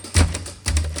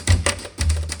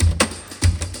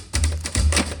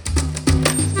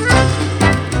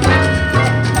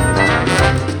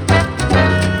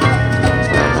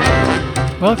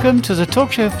Welcome to the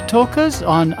Talk Show for Talkers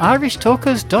on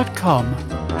irishtalkers.com.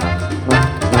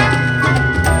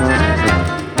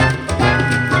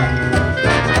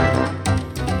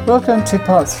 Welcome to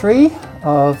part 3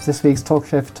 of this week's Talk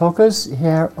Show for Talkers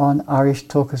here on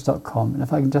irishtalkers.com. And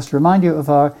if I can just remind you of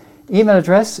our email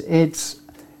address, it's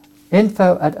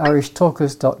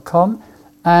info@irishtalkers.com.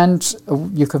 And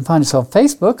you can find us on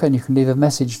Facebook, and you can leave a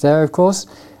message there, of course,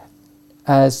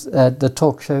 as the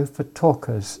Talk Show for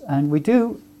Talkers. And we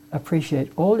do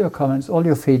appreciate all your comments, all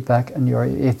your feedback, and your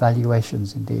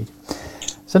evaluations indeed.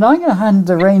 So now I'm going to hand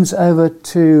the reins over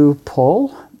to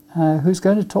Paul, who's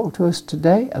going to talk to us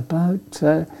today about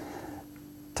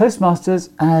Toastmasters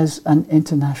as an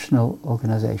international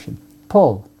organisation.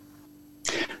 Paul.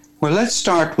 Well, let's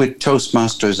start with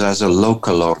Toastmasters as a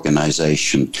local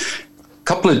organisation. A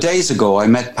couple of days ago, I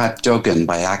met Pat Duggan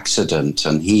by accident,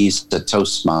 and he's the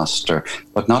Toastmaster,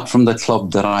 but not from the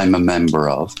club that I'm a member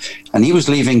of. And he was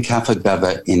leaving Cafe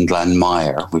Beva in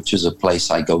Glanmire, which is a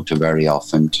place I go to very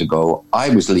often to go. I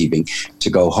was leaving to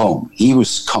go home. He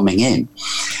was coming in.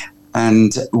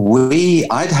 And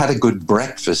I'd had a good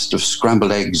breakfast of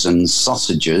scrambled eggs and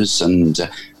sausages and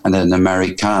an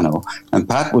Americano. And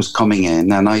Pat was coming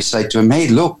in, and I said to him, hey,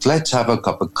 look, let's have a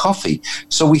cup of coffee.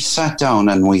 So we sat down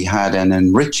and we had an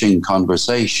enriching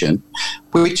conversation,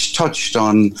 which touched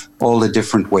on all the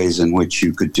different ways in which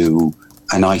you could do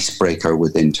an icebreaker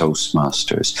within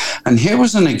Toastmasters. And here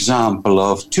was an example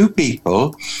of two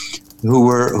people who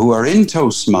are in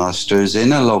Toastmasters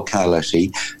in a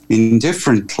locality, in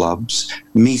different clubs,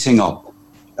 meeting up.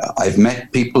 I've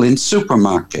met people in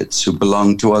supermarkets who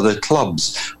belong to other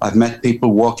clubs. I've met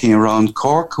people walking around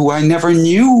Cork who I never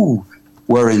knew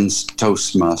were in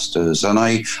Toastmasters. And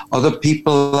other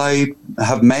people I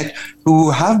have met who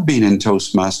have been in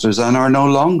Toastmasters and are no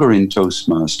longer in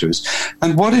Toastmasters.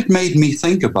 And what it made me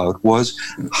think about was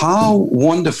how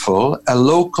wonderful a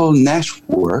local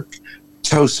network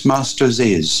Toastmasters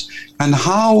is, and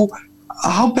how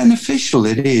beneficial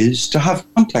it is to have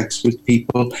contacts with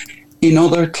people in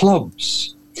other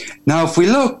clubs. Now, if we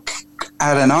look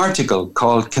at an article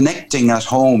called Connecting at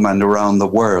Home and Around the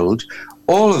World,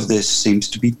 all of this seems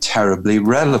to be terribly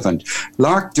relevant.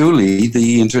 Lark Dooley,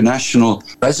 the international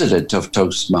president of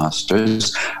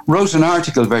Toastmasters, wrote an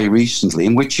article very recently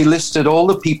in which she listed all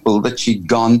the people that she'd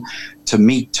gone to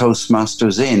meet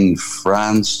Toastmasters in: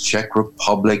 France, Czech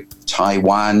Republic,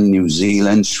 Taiwan, New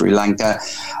Zealand, Sri Lanka.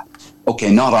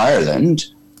 Okay, not Ireland,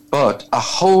 but a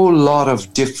whole lot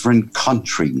of different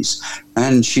countries.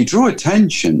 And she drew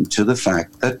attention to the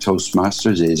fact that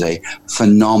Toastmasters is a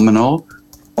phenomenal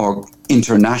or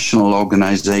international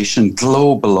organization,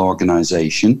 global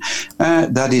organization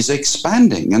that is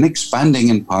expanding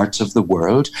in parts of the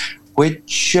world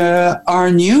which are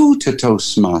new to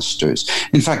Toastmasters.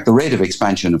 In fact, the rate of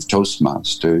expansion of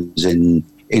Toastmasters in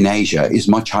Asia is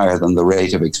much higher than the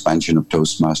rate of expansion of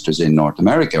Toastmasters in North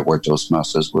America, where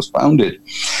Toastmasters was founded.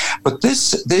 But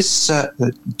this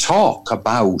talk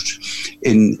about,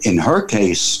 in her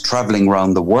case, traveling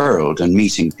around the world and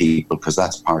meeting people, because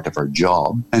that's part of her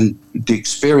job, and the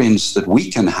experience that we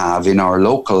can have in our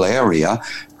local area,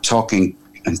 talking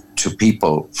to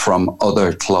people from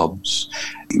other clubs,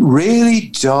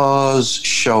 really does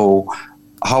show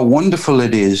how wonderful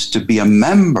it is to be a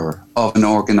member of an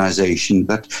organization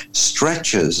that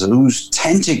stretches, whose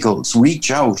tentacles reach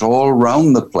out all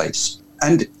around the place.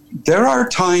 And there are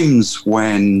times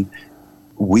when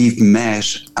we've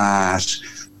met at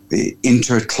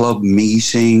inter-club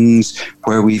meetings,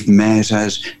 where we've met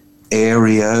at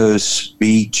area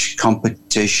speech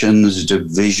competitions,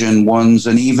 division ones,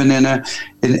 and even in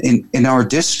our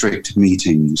district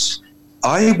meetings.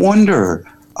 I wonder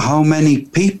how many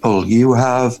people you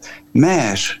have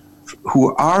met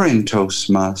who are in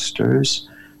Toastmasters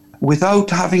without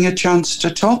having a chance to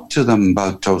talk to them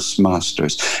about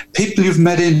Toastmasters. People you've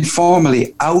met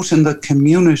informally out in the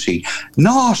community,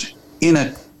 not in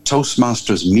a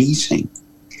Toastmasters meeting,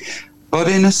 but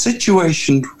in a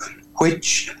situation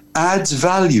which adds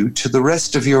value to the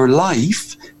rest of your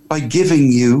life by giving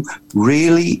you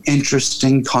really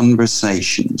interesting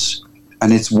conversations.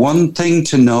 And it's one thing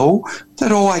to know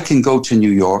that, I can go to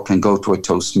New York and go to a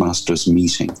Toastmasters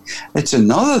meeting. It's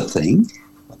another thing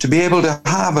to be able to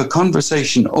have a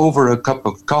conversation over a cup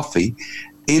of coffee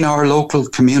in our local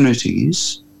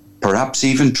communities, perhaps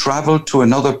even travel to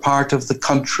another part of the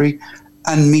country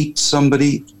and meet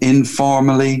somebody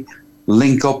informally,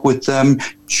 link up with them,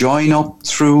 join up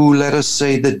through, let us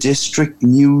say, the district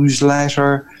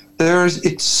newsletter.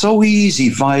 It's so easy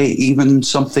via even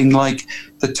something like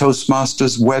the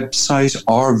Toastmasters website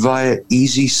or via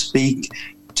EasySpeak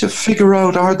to figure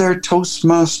out, are there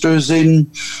Toastmasters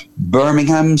in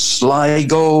Birmingham,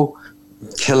 Sligo,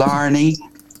 Killarney?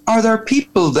 Are there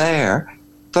people there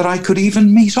that I could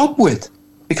even meet up with?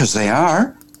 Because they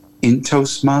are in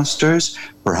Toastmasters,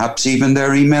 perhaps even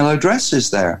their email address is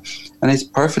there. And it's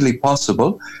perfectly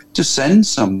possible to send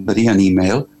somebody an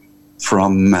email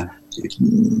from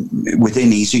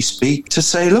within EasySpeak to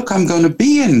say, look, I'm going to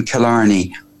be in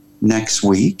Killarney next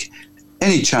week.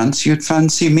 Any chance you'd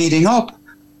fancy meeting up?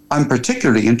 I'm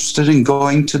particularly interested in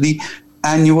going to the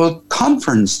annual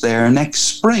conference there next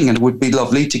spring, and it would be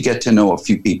lovely to get to know a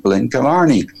few people in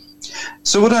Killarney.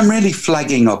 So what I'm really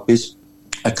flagging up is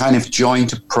a kind of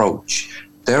joint approach.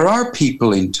 There are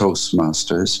people in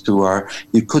Toastmasters who are,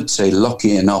 you could say,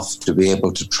 lucky enough to be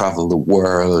able to travel the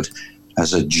world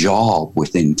as a job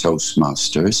within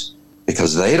Toastmasters,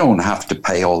 because they don't have to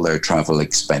pay all their travel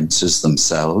expenses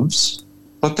themselves.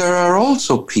 But there are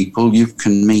also people you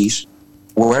can meet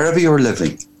wherever you're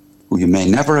living, who you may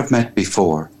never have met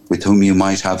before, with whom you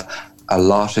might have a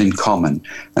lot in common.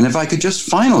 And if I could just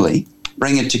finally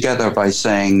bring it together by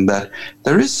saying that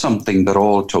there is something that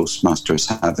all Toastmasters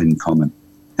have in common,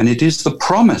 and it is the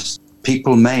promise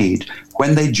people made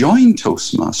when they joined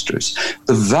Toastmasters,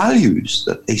 the values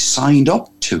that they signed up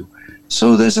to.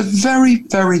 So there's a very,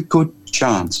 very good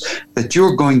chance that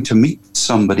you're going to meet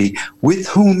somebody with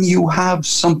whom you have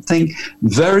something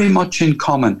very much in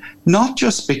common, not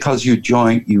just because you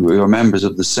are members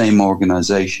of the same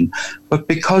organization, but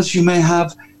because you may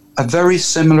have a very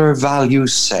similar value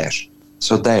set.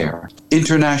 So there,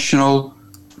 international,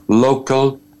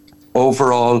 local,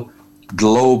 overall,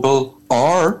 global,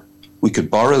 or we could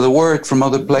borrow the word from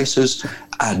other places,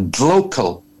 a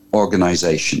local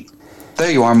organization.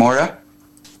 There you are, Maura.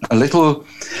 A little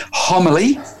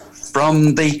homily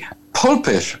from the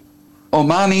pulpit,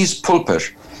 Omani's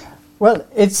pulpit. Well,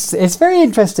 it's very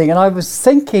interesting, and I was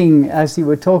thinking as you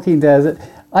were talking there that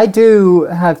I do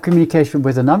have communication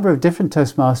with a number of different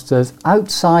Toastmasters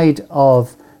outside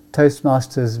of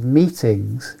Toastmasters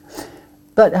meetings.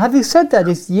 But having said that,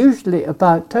 it's usually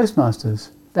about Toastmasters.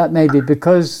 That may be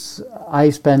because I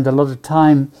spend a lot of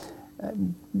time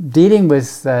dealing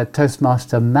with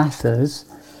Toastmaster matters.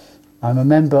 I'm a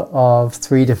member of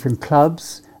 3 different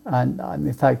clubs, and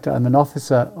in fact I'm an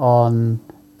officer on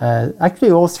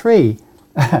actually all 3.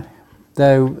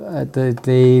 Though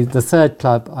the third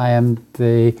club I am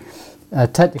the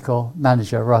technical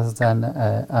manager rather than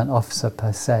an officer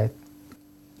per se.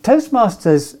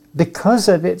 Toastmasters, because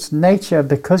of its nature,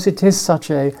 because it is such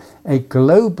a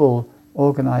global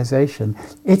organization,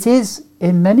 it is,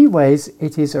 in many ways,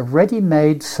 it is a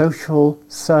ready-made social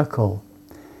circle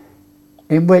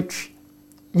in which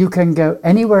you can go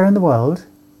anywhere in the world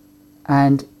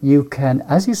and you can,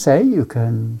 as you say, you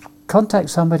can contact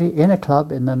somebody in a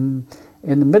club in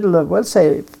the middle of, well,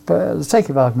 say, for the sake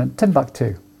of argument,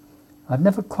 Timbuktu. I've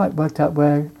never quite worked out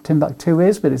where Timbuktu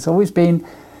is, but it's always been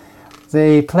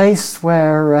the place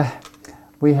where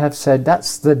we have said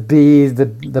that's the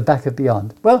back of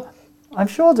beyond. Well, I'm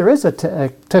sure there is a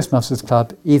Toastmasters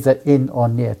club either in or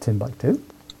near Timbuktu.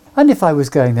 And if I was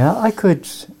going there, I could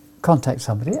contact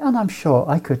somebody, and I'm sure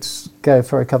I could go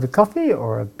for a cup of coffee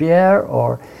or a beer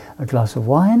or a glass of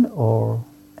wine or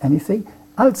anything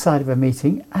outside of a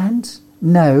meeting and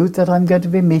know that I'm going to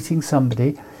be meeting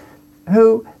somebody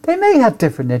who, they may have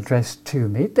different interests to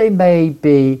me. They may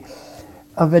be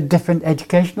of a different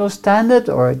educational standard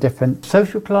or a different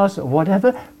social class or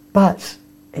whatever, but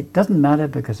it doesn't matter,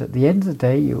 because at the end of the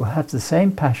day you have the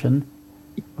same passion,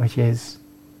 which is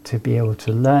to be able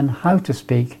to learn how to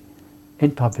speak in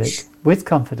public with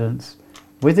confidence,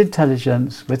 with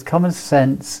intelligence, with common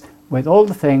sense, with all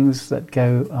the things that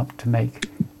go up to make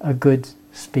a good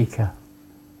speaker.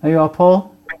 There you are,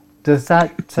 Paul. Does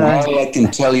that... Well, I can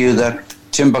tell you that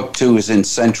Timbuktu is in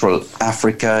Central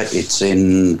Africa. It's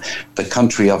in the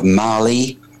country of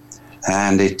Mali,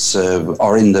 and it's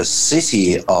or in the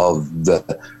city of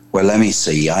the. Well, let me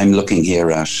see. I'm looking here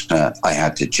at. I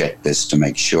had to check this to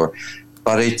make sure,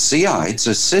 but it's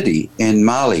a city in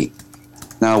Mali.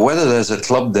 Now, whether there's a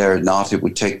club there or not, it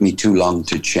would take me too long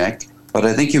to check. But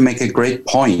I think you make a great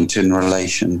point in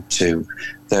relation to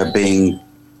there being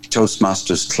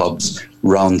Toastmasters clubs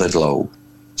round the globe.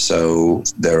 So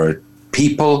there are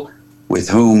people with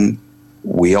whom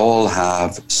we all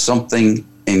have something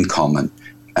in common,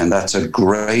 and that's a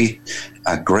great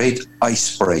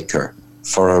icebreaker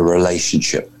for a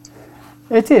relationship.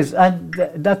 It is, and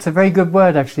that's a very good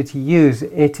word actually to use.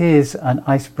 It is an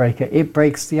icebreaker. It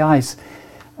breaks the ice.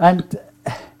 And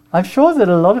I'm sure that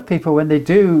a lot of people, when they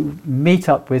do meet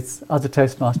up with other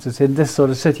Toastmasters in this sort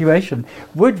of situation,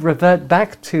 would revert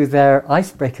back to their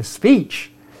icebreaker speech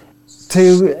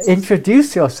to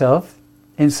introduce yourself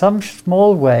in some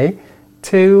small way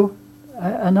to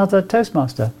another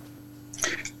Toastmaster?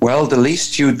 Well, the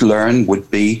least you'd learn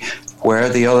would be where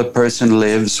the other person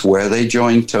lives, where they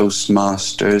joined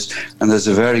Toastmasters, and there's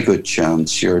a very good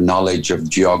chance your knowledge of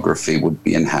geography would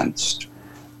be enhanced.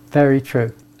 Very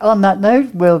true. On that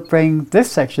note, we'll bring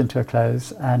this section to a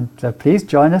close, and please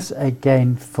join us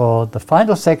again for the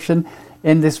final section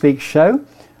in this week's show,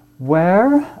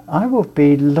 where I will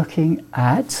be looking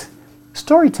at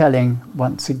storytelling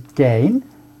once again.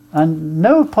 And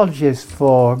no apologies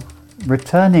for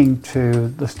returning to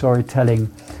the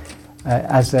storytelling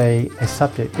as a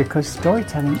subject, because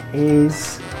storytelling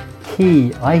is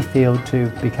key, I feel, to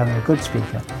becoming a good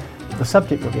speaker. The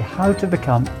subject will be how to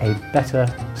become a better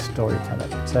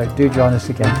storyteller. So do join us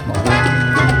again tomorrow.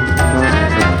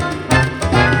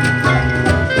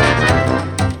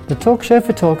 The Talk Show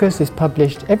for Talkers is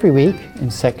published every week in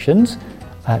sections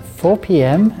at 4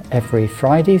 p.m. every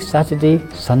Friday, Saturday,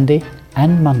 Sunday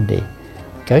and Monday.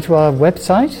 Go to our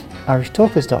website,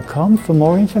 irishtalkers.com, for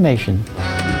more information.